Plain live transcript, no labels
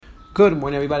Good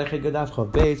morning, everybody. Good Daf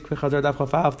Chav Beis. Quick Chazar Daf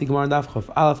Chav Aleph. The Gemara Daf Chav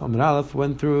Aleph. Amud Aleph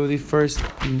went through the first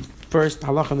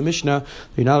halacha in the Mishnah.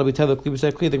 You're not allowed to tell the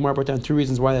Kli. The Gemara brought down two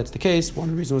reasons why that's the case.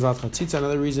 One reason was Al Chatzitza.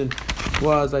 Another reason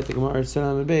was, like the Gemara said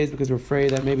on the Beis, because we're afraid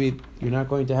that maybe you're not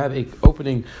going to have an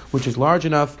opening which is large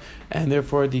enough, and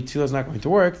therefore the tefillah is not going to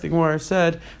work. The Gemara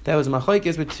said that was a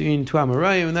machlokes between two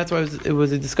Amoraim, and that's why it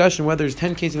was a discussion whether there's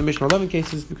 10 cases in the Mishnah or 11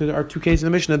 cases, because there are 2 cases in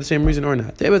the Mishnah the same reason or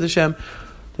not. De'evad Hashem.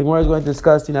 The Gemara is going to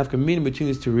discuss the nafkamina between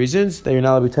these two reasons, that you're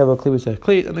not allowed to tevel kli b'seh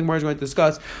kli, and the Gemara is going to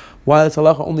discuss why this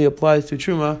halacha only applies to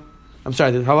truma. The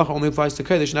halacha only applies to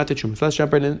kodesh, not to truma. So let's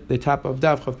jump right in. The top of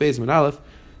Daf Chav Beis Amud Aleph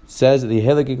says the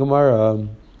Heliki Gemara,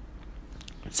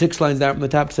 6 lines down from the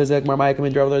top, says that Gemara Ma'akim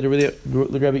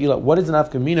and Rabbi Ila. What is the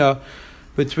nafkamina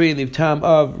between the tam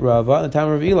of Rava and the tam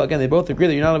of Ila? Again, they both agree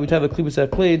that you're not allowed to tevel kli b'seh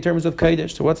kli in terms of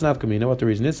kodesh. So what's nafkamina? What the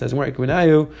reason is? Says Gemara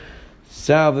Ikuminayu. A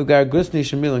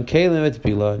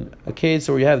case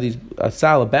where you have these a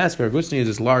salad basket, or gusni is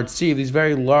this large sieve, these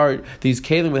very large, these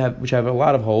kalim which have a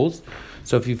lot of holes.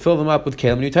 So if you fill them up with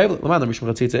kalim, you table it.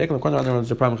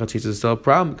 There's a problem. Chatzitza is still a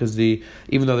problem because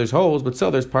even though there's holes, but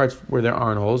still there's parts where there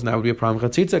aren't holes, and that would be a problem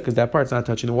chatzitza because that part's not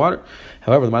touching the water.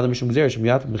 However, the according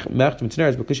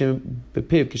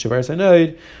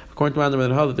to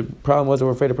Rambam, that the problem was that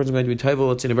we're afraid a person is going to be table.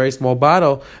 It's in a very small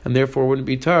bottle, and therefore wouldn't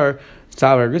be tar.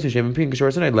 Generally,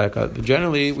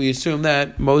 we assume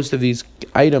that most of these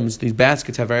items, these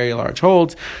baskets, have very large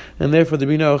holes, and therefore there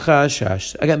be no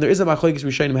chashash. Again, there is a machlokes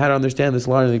Rishonim how to understand this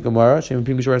line of the Gemara. There's a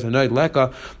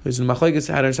machlokes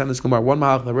how to understand this Gemara. One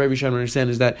machlokes the Rebbe Rishonim understand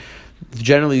is that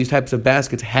generally these types of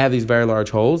baskets have these very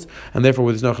large holes, and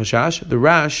therefore there's no chashash. The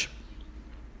Rash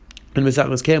in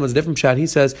Mesachos Kelim was a different shot. He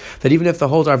says that even if the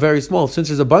holes are very small, since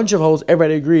there's a bunch of holes,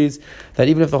 everybody agrees that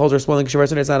even if the holes are small in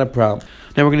Kishavar, it's not a problem.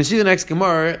 Now we're going to see the next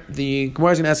Gemara. The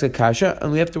Gemara is going to ask a kasha,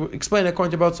 and we have to explain it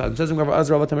according to both sides. It says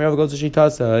Rava goes to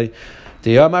Shitasai.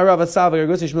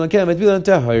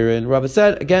 Rava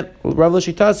said again, Rava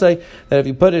Shitasai, that if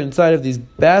you put it inside of these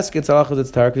baskets,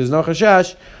 it's tar because there's no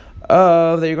chashash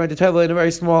that you're going to tevel in a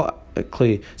very small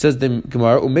kli. Says the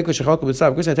Gemara, and a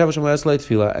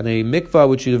mikvah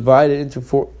which you divide it into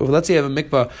 4. Let's say you have a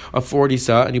mikvah of 40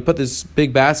 sa, and you put this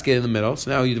big basket in the middle.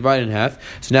 So now you divide it in half.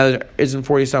 So now there isn't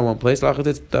 40 sa in one place. The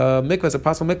mikvah is a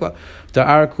possible mikvah.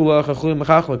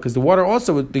 Because the water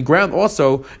also, the ground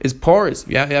also is porous.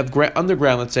 You have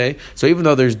underground, let's say. So even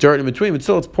though there's dirt in between, but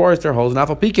still it's porous. There are holes. And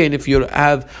alpha if you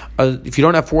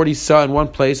don't have 40 sa in one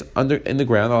place in the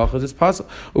ground, it's possible.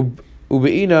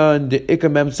 Ubeina and the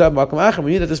ikamem sub makam acham.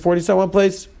 We need that there's 40 sa one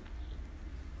place.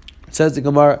 It says the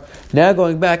Gemara. Now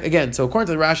going back again. So according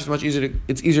to the Rash,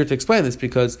 it's easier to explain this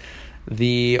because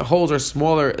the holes are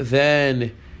smaller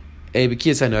than a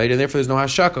bekiyas hanoid, and therefore there's no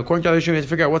hashaka. According to other Rishonim, we have to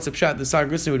figure out what's the pshat. The sar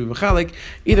grisni would be mechalik.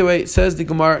 Either way, it says the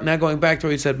Gemara. Now going back to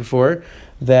what we said before,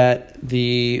 that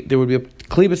there would be a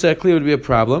kli b'seh kli would be a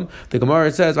problem. The Gemara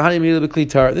says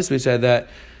this we said that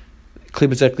kli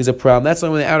b'seh kli is a problem. That's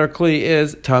only when the outer kli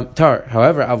is tar.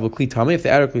 However, avul kli tamei, if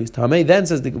the outer kli is tamei, then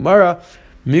says the Gemara,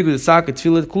 migu the saka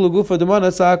tefillah kula gufa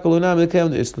demana saka lunam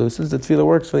kelim islu. Since the tefillah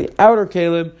works for the outer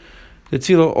kelim, the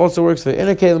tefillah also works for the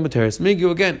inner kelim b'teres migu.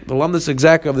 Again, the lumdus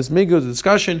exact of this migu is a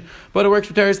discussion, but it works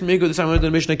for teres migu. The same way the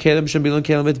Mishnah kelim shambilon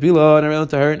kelim v'tbila and around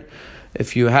tahern.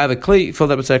 If you have a kli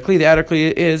filled up with a kli, the outer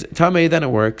kli is tamei, then it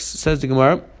works. Says the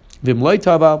Gemara, v'mloi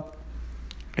tava.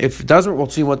 If it doesn't, we'll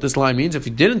see what this line means. If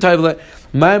you didn't title it,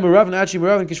 then we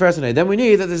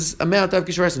need that this amount of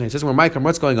kishrasanei. It says where Ma'ikam,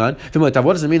 what's going on? What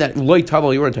does it mean that loy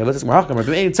tavel you were in title? It says if the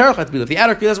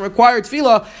outer kli doesn't require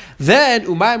tefillah, then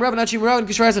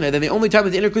the only time that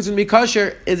the inner kli is going to be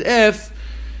kosher is if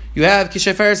you have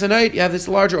kishefer sanait, you have this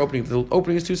larger opening. If the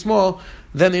opening is too small,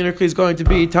 then the inner kli is going to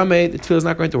be tamei. The tefillah is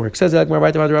not going to work. Says that this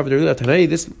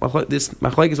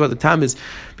machlokes is what the tam is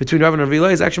between Rav and Rav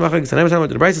is actually machlokes.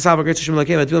 The brayso salva great shim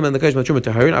lakem atvilam and the kaish matruma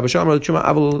taharin. Abasham the truma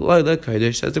avul loy le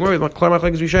kaidish. Says the Gemara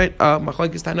machlokes rishayin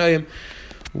machlokes tanoim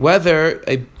whether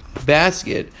a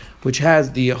basket which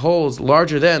has the holes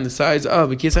larger than the size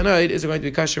of a kisanoid is going to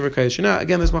be kasher or kaidish.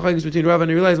 Again, this machlokes between Rav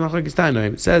and Rav is machlokes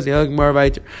tanoim. It says the Gemara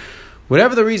weiter.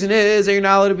 Whatever the reason is, that you're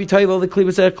not allowed to be tayvel the kli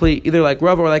b'seh kli, either like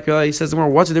Rav or like he says the Gemara.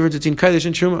 What's the difference between kaidish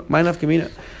and truma? Ma'inaf kamina.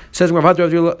 Says the Gemara,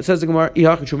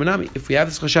 ihach and truma nami. If we have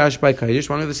this chashash by kaidish, we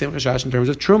don't have the same chashash in terms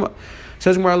of truma.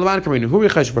 Says the Gemara, leman kamina. Who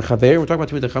rechash for chaver? We're talking about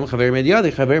timid chaver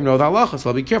mediyadi. Chaver know the halacha, so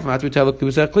I'll be careful not to be tayvel kli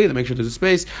b'seh kli. To make sure there's a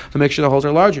space, to make sure the holes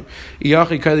are larger. Ihach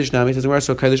kaidish nami. Says the Gemara,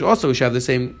 so kaidish also we should have the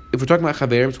same. If we're talking about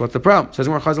chaver, so what's the problem? Says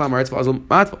the Gemara, chazal amaretz v'azal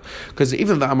matval. Because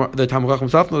even the Talmud Chacham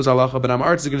himself knows halacha, but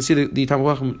amaretz is going to see the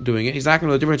Talmud Chacham doing it. He's not going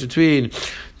to know the difference between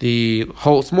the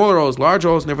whole smaller holes, large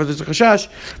holes, and therefore there's a chashash.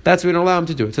 That's why we don't allow him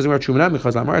to do it. It says the Gemara, chumanam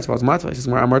because amaretz. Amaretz, falls Matva. He says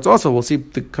Amaretz also. We'll see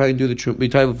the kain do the be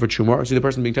table for Truma, or see the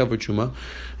person being table for Truma,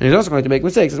 and he's also going to make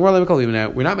mistakes. We're not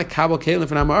mekabel kalim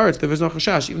for Amaretz. There is no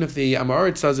chashash, even if the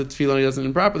Amaretz says it's tefillah and he doesn't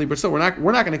improperly, but still we're not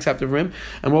going to accept it for him,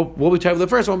 and we'll be table the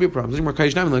first. It won't be a problem. So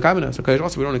Kaish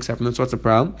also we don't accept him. So what's the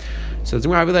problem? So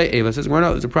Eva says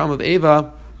no, there's a problem of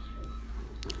Eva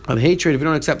of hatred if we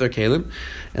don't accept their kalim,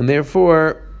 and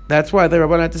therefore. That's why the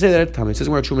Rabban had to say that at the time. It says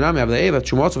we're Truma have the Eva.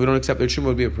 Truma also, if we don't accept their Truma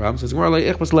would be a problem. It says we're like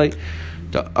Ichbas like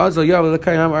the Azal Yav the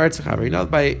Kain Amaretz Chaver.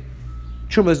 Not by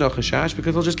Truma is no chashash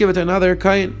because he'll just give it to another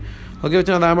Kain. He'll give it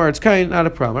to another Amaretz Kain, not a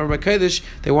problem. Remember by Kaddish,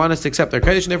 they want us to accept their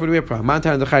Kaddish and therefore it would be a problem.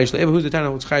 Mantan the Chayish Eva. Who's the Tana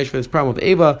who's Chayish for this problem of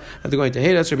Eva that they're going to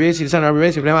hate us? Rabbi Yossi the son of Rabbi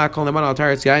Yossi, Rabbi calling them on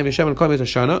Altar Tziyayim Yishem and Komis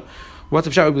Hashana. What's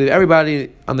the shot? We believe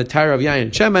everybody on the Torah of Yain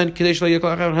and Shemen.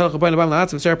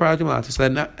 So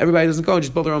that not everybody doesn't go and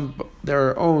just build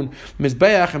their own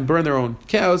mizbeach and burn their own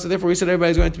cows. So therefore, we said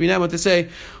everybody's going to be now to say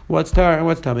what's tar and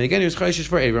what's tamei. Again, here's chayshish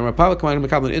for Abraham. According to whoever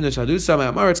Makabel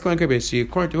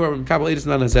Edis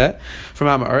none of that from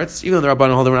Amaretz, even though the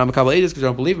Rabbanan hold them around Makabel Edis because they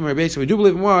don't believe him. We do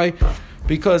believe him. Why?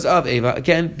 Because of Eva.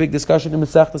 Again, big discussion in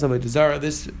Masechtas of Zara.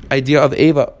 This idea of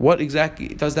Eva, what exactly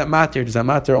does that matter? Does that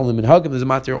matter only Minhagim? Does it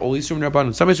matter only Yisum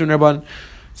Rabban? Some Yisum Rabban.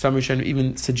 Some Rishonim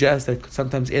even suggest that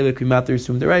sometimes Eva could matter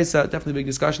Yisum Deraisa. Definitely a big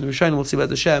discussion. The Rishonim, we'll see about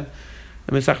the Shem.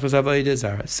 The Masechtas of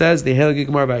Zara says the Helgi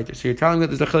Gemara Vayter. So you're telling that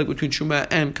there's a chilik between Truma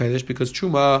and Kaddish because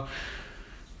Truma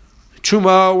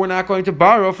we're not going to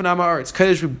borrow from Amaretz.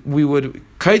 Kaddish we would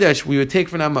take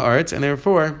from Amaretz, and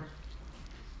therefore.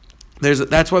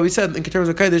 That's why we said in terms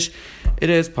of Kaddish,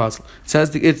 it is possible. It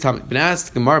says it's Tamid. Been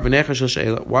asked Gemara B'necha Shel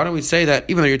Sheila. Why don't we say that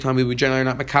even though you're telling me we generally are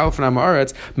not Makau from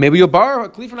Amaretz, maybe you'll borrow a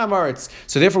Kli from Amaretz.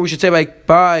 So therefore we should say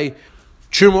by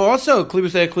Truma also Kli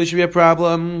would say a Kli should be a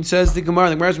problem. Says the Gemara.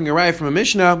 The Gemara is going to arrive from a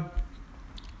Mishnah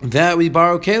that we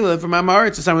borrow Kela from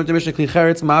Amaretz. It's time with the Mishnah Kli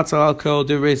Cheretz Matzal Al Kol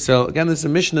Divrei Sel. Again, this is a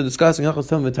Mishnah discussing Hilchos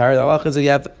Tumah V'Tayr. The halacha is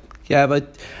that you have an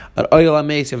oil on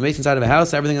mace. You have a mace inside of a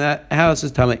house. Everything in that house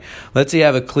is tamei. Let's say you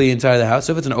have a kli inside of the house.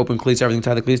 So if it's an open kli, so everything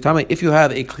inside the kli is tamei. If you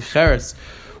have a kli cheres,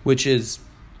 which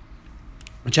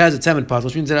has a tzemen pot,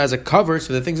 which means it has a cover,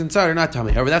 so the things inside are not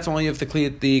tamei. However, that's only if the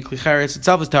kli cheres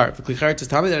itself is tar. If the kli cheres is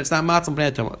tamei, then it's not matzah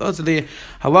b'nei tamei. Those are the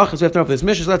halachas we have to know for this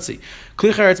mission. Let's see.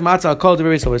 Kli cheres matzah kol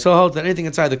divrei silver. So holds that anything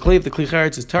inside the kli, if the kli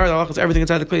cheres is tar, the halachas everything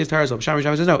inside the kli is tar. So Shami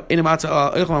says no. In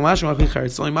matzah oichel mashma kli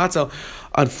cheres. It's only matzah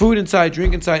on food inside,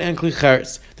 drink inside, and kli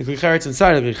cheres. The kli cheres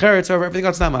inside of the kli cheres, however, everything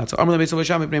else is not matzah. Amar lebeisel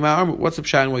v'sham b'nei ma'amr. What's the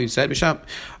pshat in what you said? B'sham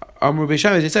Amar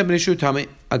b'sham. They said b'nei shu tamei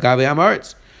agave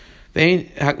Amaretz. So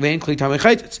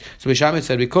Bishamit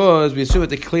said because we assume that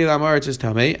the kli Amaretz is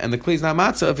tamei and the kli is not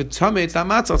matzah. If it's tamei, it's not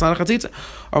matzah. It's not a chatzitza.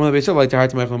 So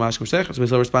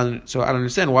Beisil responded. So I don't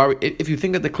understand why. If you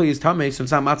think that the kli is tamei, so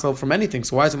it's not matzah from anything.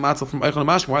 So why is it matzah from oichel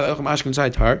mashkin? Why the oichel mashkin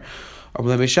inside tar? We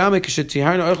tired the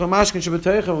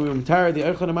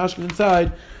oichel mashkin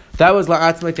inside. That was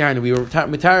la'atzim l'tiharnu. We were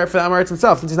mitar for the Amaretz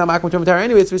himself. Since he's not makom to mitar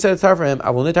anyway, so we said it's tar for him. I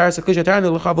will nitar sekli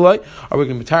shatarnu l'chavaloi. Are we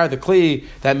going to mitar the kli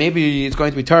that maybe it's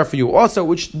going to be tar for you also?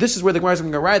 Which this is where the Gemara is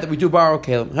going to write that we do borrow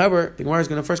kalim. However, the Gemara is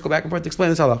going to first go back and forth to explain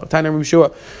this halacha. Tainer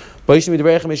Yeshua. He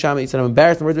said, I'm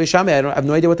embarrassed the word Beishami. I have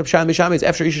no idea what the pshat Beishami is.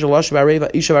 After Isha Shalosh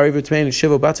Isha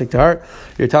Shiva Batzik Tar,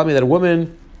 you're telling me that a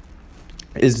woman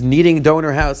is kneading dough in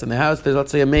her house, and the house there's,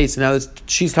 let's say, a mace, and now you're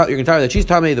going to tell her that she's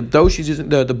tummy, the dough she's using,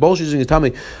 the bowl she's using is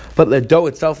tummy, but the dough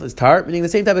itself is tar, meaning the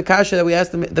same type of kasha that we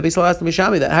asked them, that Beisil asked the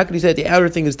Mishami, that how can you say that the outer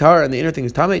thing is tar and the inner thing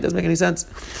is tummy? It doesn't make any sense.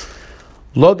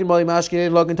 Login mali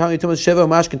mashkin, login tummy tumas shiva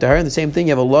mashkin tar, and the same thing,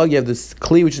 you have a log, you have this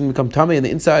kli which is going to become tummy, and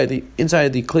the inside of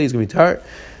the kli is going to be tar.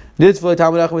 So he met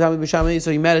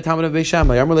a Talmud of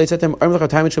Beishamai. Amrulay said to him, Amrulay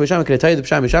Talmud of Beishamai, can I tell you the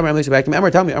Pshat Beishamai? Amrulay said back to him,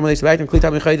 Amr, tell me, Amrulay said back to him, Kli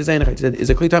Talmud Chaytis, Zayin Chaytis.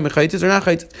 Is a Kli Talmud Chaytis or not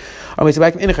Chaytis? Amrulay said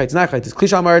back to him, In Chaytis, not Chaytis. Kli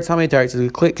Shal Maretz, Tamei Tar. It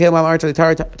says, Kli Mal Maretz,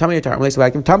 Tamei Tar. Amrulay said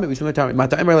back to him, Tamei, we should Tamei.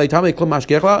 Mata Amrulay Tamei, Klum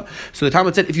Mashkechla. So the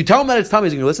Talmud said, if you tell him that it's Tamei,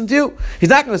 he's going to listen to you? He's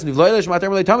not going to listen to you. V'lo Yelesh Mata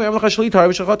Amrulay Tamei, Amrulay Shali Tar,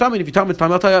 V'shachal Tamei. If you tell him it's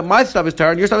Tamei, I'll tell you my stuff is Tar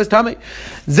and your stuff is Tamei.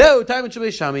 Zeu Talmud Shel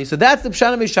Beishamai. So that's the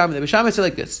Pshat of Beishamai. The Beishamai said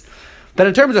like this. That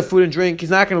in terms of food and drink, he's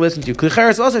not going to listen to you. Kli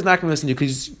cheres also is not going to listen to you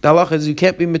because the halacha is you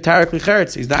can't be mitar kli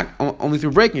cheres. He's not only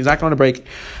through breaking. He's not going to break it.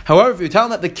 However, if you tell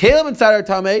him that the kelim inside are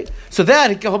tamei, so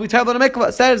that he'll be told on a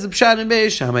mikvah. That is the pshat in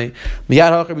Beishamai.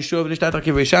 Miyad halacha Rishuv and Ishtat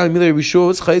Akiv Beishamai. Miller Rishuv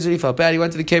was chayzer. He felt bad. He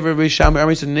went to the cave of Beishamai.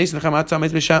 Army said, "Neis nechem atzamei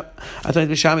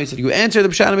Beishamai." He said, "You answer the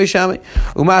pshat in Beishamai."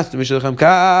 Umas the mishalchem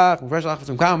kach. Fresh lachas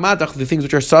from kam matach. The things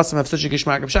which are sasim have such a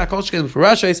gishmak. Pshat kol shkelim for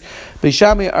Rashays.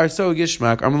 Beishamai are so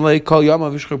gishmak. Armalei kol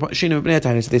yama v'shchina b'nei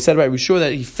tani. They said, right, we're sure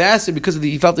that he fasted because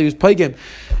he felt that he was pagan.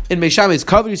 In Beishamai's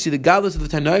cover, you see the godless of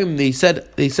the Tanaim, they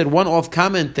said one off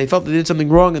comment, they felt they did something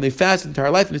wrong and they fasted entire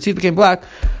life and the teeth became black.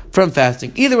 from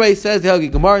fasting. Either way, says the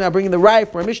Helgi Gemara, now bringing the right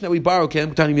for a mission that we borrow.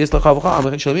 Bishami's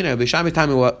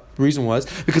time, what reason was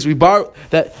because we borrow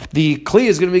that the kli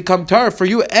is going to become tar for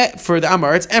you, for the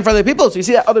Amaretz and for other people. So you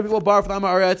see that other people borrow for the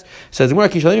Amaretz. Says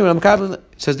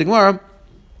the Gemara,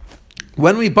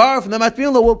 when we borrow from the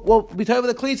Matbila, we'll be tied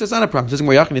with the kli, so it's not a problem. Says the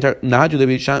Gemara,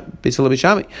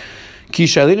 so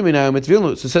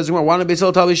it says we're want to be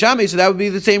sold to Shami, so that would be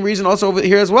the same reason also over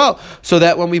here as well. So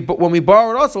that when we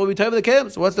borrow it also, we'll be tied with the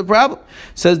kelim. So what's the problem?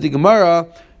 Says the Gemara,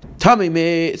 Tami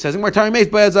me. Says the Gemara, Tami me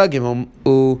bayazagim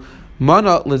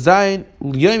mana lezayin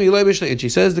yomi loy. And she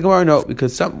says the Gemara, no,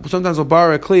 because sometimes we'll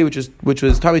borrow a kli which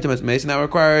was Tami Tamas Mace, and that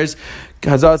requires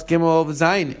Hazaz Gimel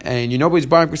Zayin, and nobody's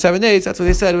borrowing for 7 days. That's what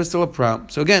they said. It was still a problem.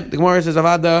 So again, the Gemara says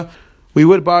Avada, we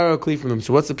would borrow a kli from them.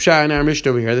 So what's the pshat in our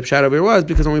Mishnah over here? The pshat over here was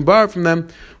because when we borrowed from them,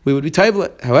 we would be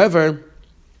tayvlet. However,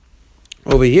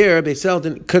 over here,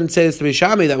 Beisel couldn't say this to be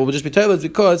Shami, that we'll just be tayvlet,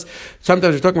 because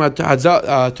sometimes we're talking about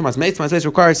Tumas Meis. Tumas Meis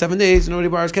requires 7 days, and nobody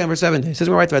borrows Kem for 7 days. Says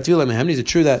we're right to Vatzilah Mehem. Is it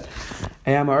true that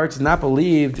Amaretz is not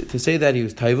believed to say that he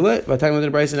was tayvlet? But talking with the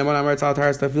Bryce and Amaretz Al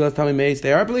Taras Tafilas Tami Meis,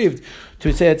 they are believed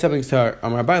to say that something's tar.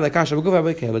 But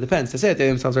it depends. To say that they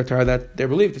themselves are tar, that they're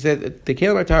believed. To say that they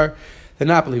kill are tar, they're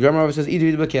not believed. Rambam says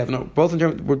no, both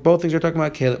things are talking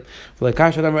about Caleb. One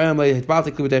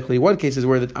case is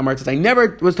where the Amar says I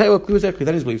never was tayvlet kli,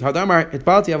 that is believed.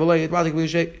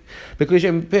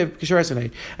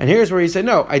 And here's where he said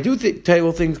no, I do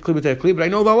tayvlet things kli, but I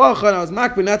know the halacha and I was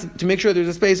makbid not to make sure there's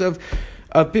a space of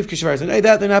piv kisharis, and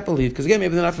that they're not believed, because again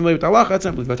maybe they're not familiar with the halacha. That's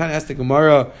not believed. But Tanya asked the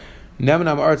Gemara,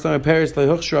 Nemanam Arts Lam Paris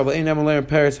leHuchshru Avlei Neman Lam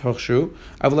Paris Huchshru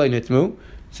Avlei Nitmu.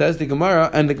 Says the Gemara,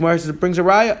 and the Gemara says it brings a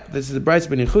raya. This is the Bryce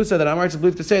ben Yechusa that Amar is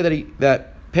believed to say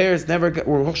that pairs never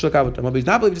were Huchshru Kavatum. But he's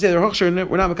not believed to say they're Huchshru and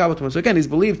we're not Kavatum. So again, he's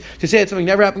believed to say that something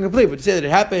never happened completely, but to say that it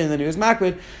happened and then he was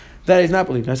makbid, that is not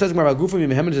believed. Now it says Gemara about Gufim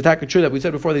Mehem is attack true that we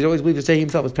said before. They always believe to say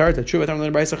himself is tar. That's true. A chaver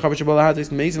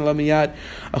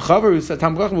who said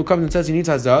Tam Gachim who comes and says he needs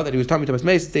hazah, that he was talking to us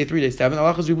Mace day 3 day 7.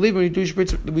 Allah we believe when we do we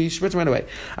spritz right away.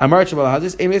 Amar Shabbalah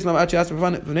Hazis Emes Lam Achi Asper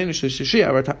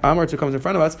Amar who comes in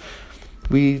front of us.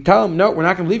 We tell him, no, we're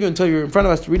not going to believe you until you're in front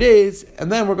of us 3 days, and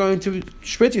then we're going to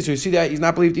spritz you. So you see that he's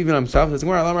not believed even himself. That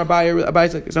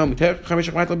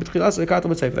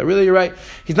really, you're right.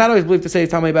 He's not always believed to say he's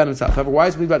telling me about himself. However, why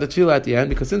is he believed about the tefillah at the end?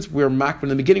 Because since we're makbid in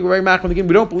the beginning, we're very makbid in the beginning,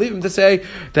 we don't believe him to say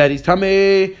that he's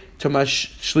tamei to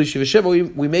shlishi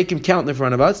v'shiva. We make him count in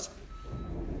front of us.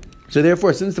 So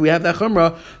therefore, since we have that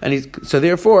chumrah,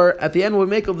 therefore, at the end we'll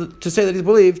make him to say that he's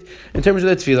believed in terms of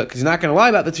the tefillah, because he's not going to lie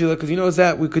about the tefillah, because he knows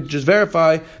that we could just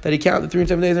verify that he counted 3 and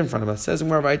 7 days in front of us. Says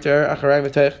more right there.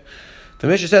 The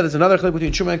Mishnah said there's another chiluk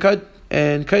between Truma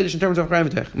and Kodesh in terms of Acharayim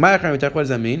V'tech. My Acharayim V'tech, what does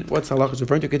that mean? What's halach is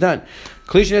referring to? Ketan.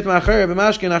 Kli shenit ma'achar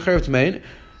b'mashkin achar v'tmein.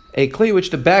 A kli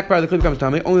which the back part of the kli becomes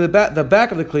tamei, only the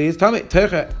back of the kli is tamei.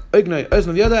 Techa ignoi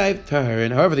oznav yadai tahar.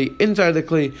 And however, the inside of the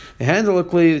kli, the handle of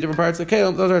the kli, the different parts of the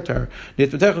kelim, those are tahar.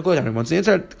 Once the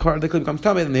inside part of the kli becomes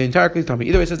tamei, then the entire kli is tamei.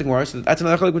 Either way, says the Gemara. So that's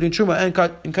another chiluk between Truma and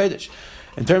Kodesh.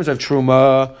 In terms of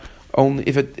Truma, only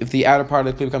if the outer part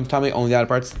of the kli becomes tamei, only the outer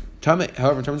part's tamei.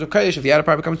 However, in terms of Kodesh, if the outer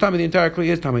part becomes tamei, the entire kli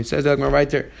is tamei. Says the Gemara right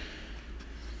there.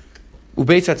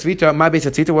 Ubeis Hatzvita, my Beis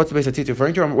Hatzvita, what's the Beis Hatzvita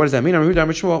referring to? What does that mean?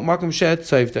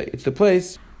 It's the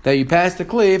place that you pass the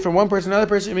kli from one person to another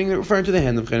person, meaning referring to the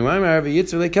hand of Chen.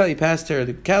 You passed her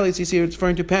the kali, so you see it's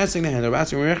referring to passing the hand.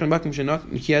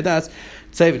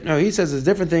 No, he says it's a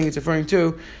different thing. It's referring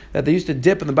to that they used to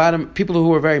dip in the bottom. People who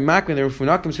were very makbid, they were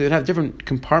funakim, so they'd have different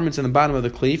compartments in the bottom of the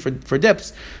kli for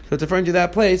dips. So it's referring to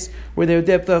that place where they would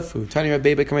dip the food.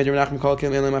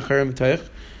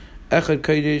 Echad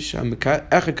Kodesh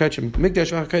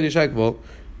Mikdash Kodesh Akvol.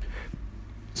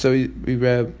 So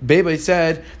Beba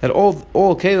said that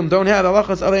all kelim don't have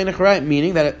halachas alei necharayim,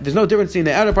 meaning that there's no difference in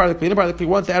the outer part of the kli, the part of the kli.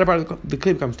 Once the outer part of the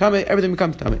kli becomes tamei, everything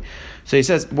becomes tamei. So he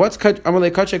says, what's amalei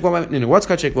kachek? What's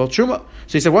kachek? Well, truma.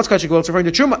 So he said, what's kachek? Well, it's referring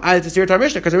to truma. I had to steer to our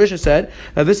Mishnah, because our Mishnah said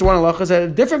that this is one halachas that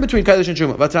is different between kodesh and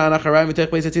truma. V'tana necharayim v'tech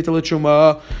beis hatzita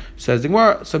l'truma. Says the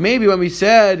Gemara. So maybe when we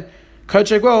said maybe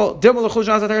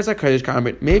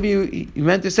you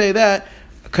meant to say that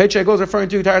Kachek is referring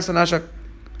to Taras Anashak.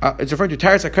 It's referring to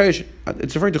Taras HaKodesh.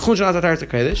 It's referring to Chun Shanaz Taras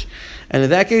HaKodesh. And in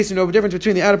that case, you know the difference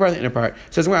between the outer part and the inner part.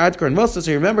 It says where Adkar and Milsa.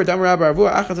 So you remember that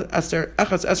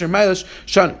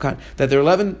there are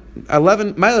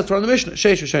 11 miles from the Mishnah.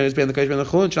 Sheish Rishon is being the Kodesh, being the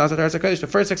Chun Shanaz Taras HaKodesh. The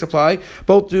first 6 apply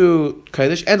both to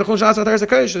Kodesh and the Chun Shanaz Taras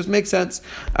HaKodesh. This makes sense.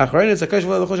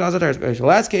 The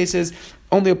last case is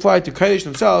only applied to Kodesh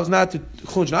themselves, not to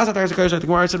Chulin Shenasa Taras HaKodesh, like the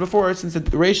Gemara said before, since the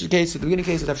Reish case, the beginning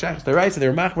cases have Shachas Deraisa,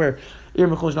 they're Machmer,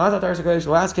 Chulin Shenasa Taras HaKodesh,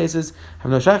 the last cases have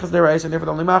no Shachas Deraisa, and therefore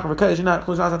the only Machmer Kodesh and not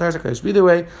Chulin Shenasa Taras HaKodesh. Either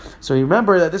way, so you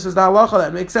remember that this is the halacha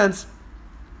that makes sense,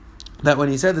 that when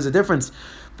he said there's a difference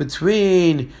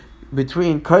between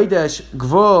Kodesh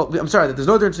Gvul, I'm sorry, that there's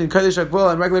no difference between Kodesh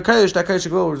Gvul and regular Kodesh, that Kodesh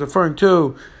Gvul was referring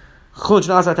to Chulin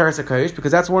Shenasa Taras HaKodesh,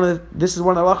 because this is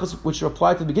one of the halachas which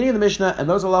apply to the beginning of the Mishnah, and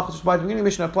those halachas which apply to the beginning of the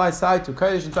Mishnah apply side to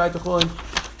Kodesh and side to Chulin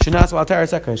Shenasa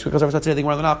Taras HaKodesh. Because I was saying, the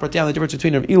Gemara brought down the difference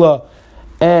between Rav Ila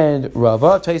and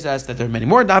Rava. Tais asked that there are many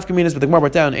more nafkaminas, but the Gemara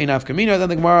brought down a nafkamina. Then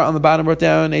the Gemara on the bottom brought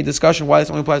down a discussion why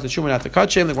this only applies to Shuman, not to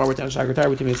Kachim. The Gemara brought down Shagratari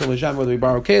with Timmy Shem, whether we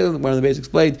borrow Kalim. One of the base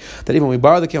explained that even when we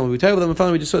borrow the Kalim, we tell them. And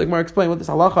finally, we just saw the Gemara explain what this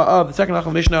halacha of the second halacha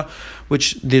of Mishnah,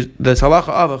 which this halacha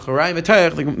of a Charaim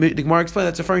Etayach, the Gemara explained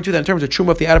that's referring to that in terms of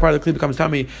Truma, if the outer part of the Kli becomes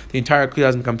tummy, the entire Kli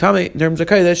doesn't become tummy. In terms of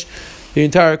Kodesh, the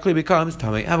entire Kli becomes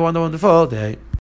tummy. Have a wonderful day.